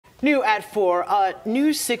New at 4, a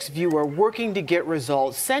News 6 viewer working to get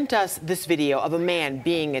results sent us this video of a man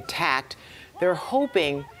being attacked. They're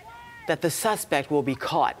hoping that the suspect will be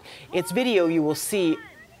caught. It's video you will see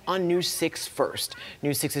on News 6 first.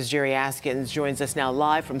 News 6's Jerry Askins joins us now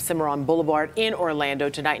live from Cimarron Boulevard in Orlando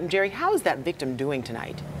tonight. And Jerry, how is that victim doing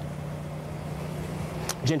tonight?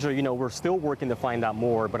 Ginger, you know, we're still working to find out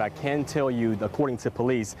more, but I can tell you, according to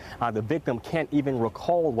police, the victim can't even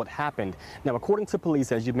recall what happened. Now, according to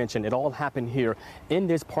police, as you mentioned, it all happened here in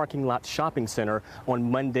this parking lot shopping center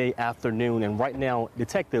on Monday afternoon. And right now,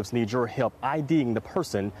 detectives need your help IDing the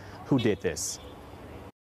person who did this.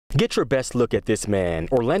 Get your best look at this man.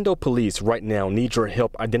 Orlando police right now need your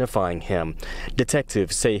help identifying him.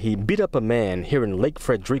 Detectives say he beat up a man here in Lake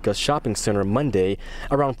Frederica Shopping Center Monday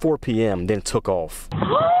around 4 p.m., then took off.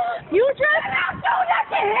 You driving out so that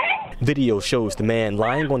can hit? Video shows the man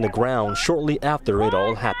lying on the ground shortly after it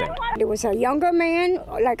all happened. There was a younger man,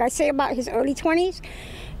 like I say, about his early 20s.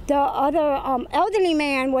 The other elderly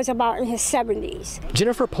man was about in his 70s.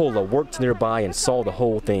 Jennifer Pola worked nearby and saw the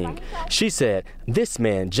whole thing. She said this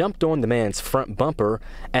man jumped on the man's front bumper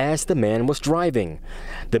as the man was driving.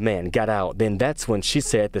 The man got out, then that's when she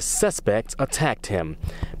said the suspect attacked him.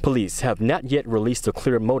 Police have not yet released a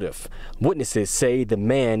clear motive. Witnesses say the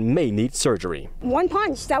man may need surgery. One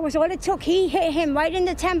punch, that was all it took. He hit him right in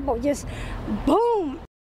the temple, just boom.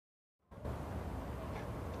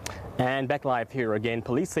 And back live here again,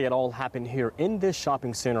 police say it all happened here in this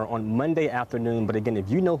shopping center on Monday afternoon. But again, if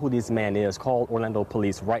you know who this man is, call Orlando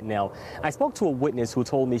police right now. I spoke to a witness who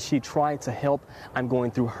told me she tried to help. I'm going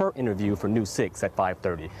through her interview for News 6 at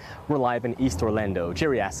 5:30. We're live in East Orlando.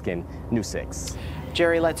 Jerry Askin, News 6.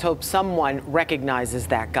 Jerry, let's hope someone recognizes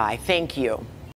that guy. Thank you.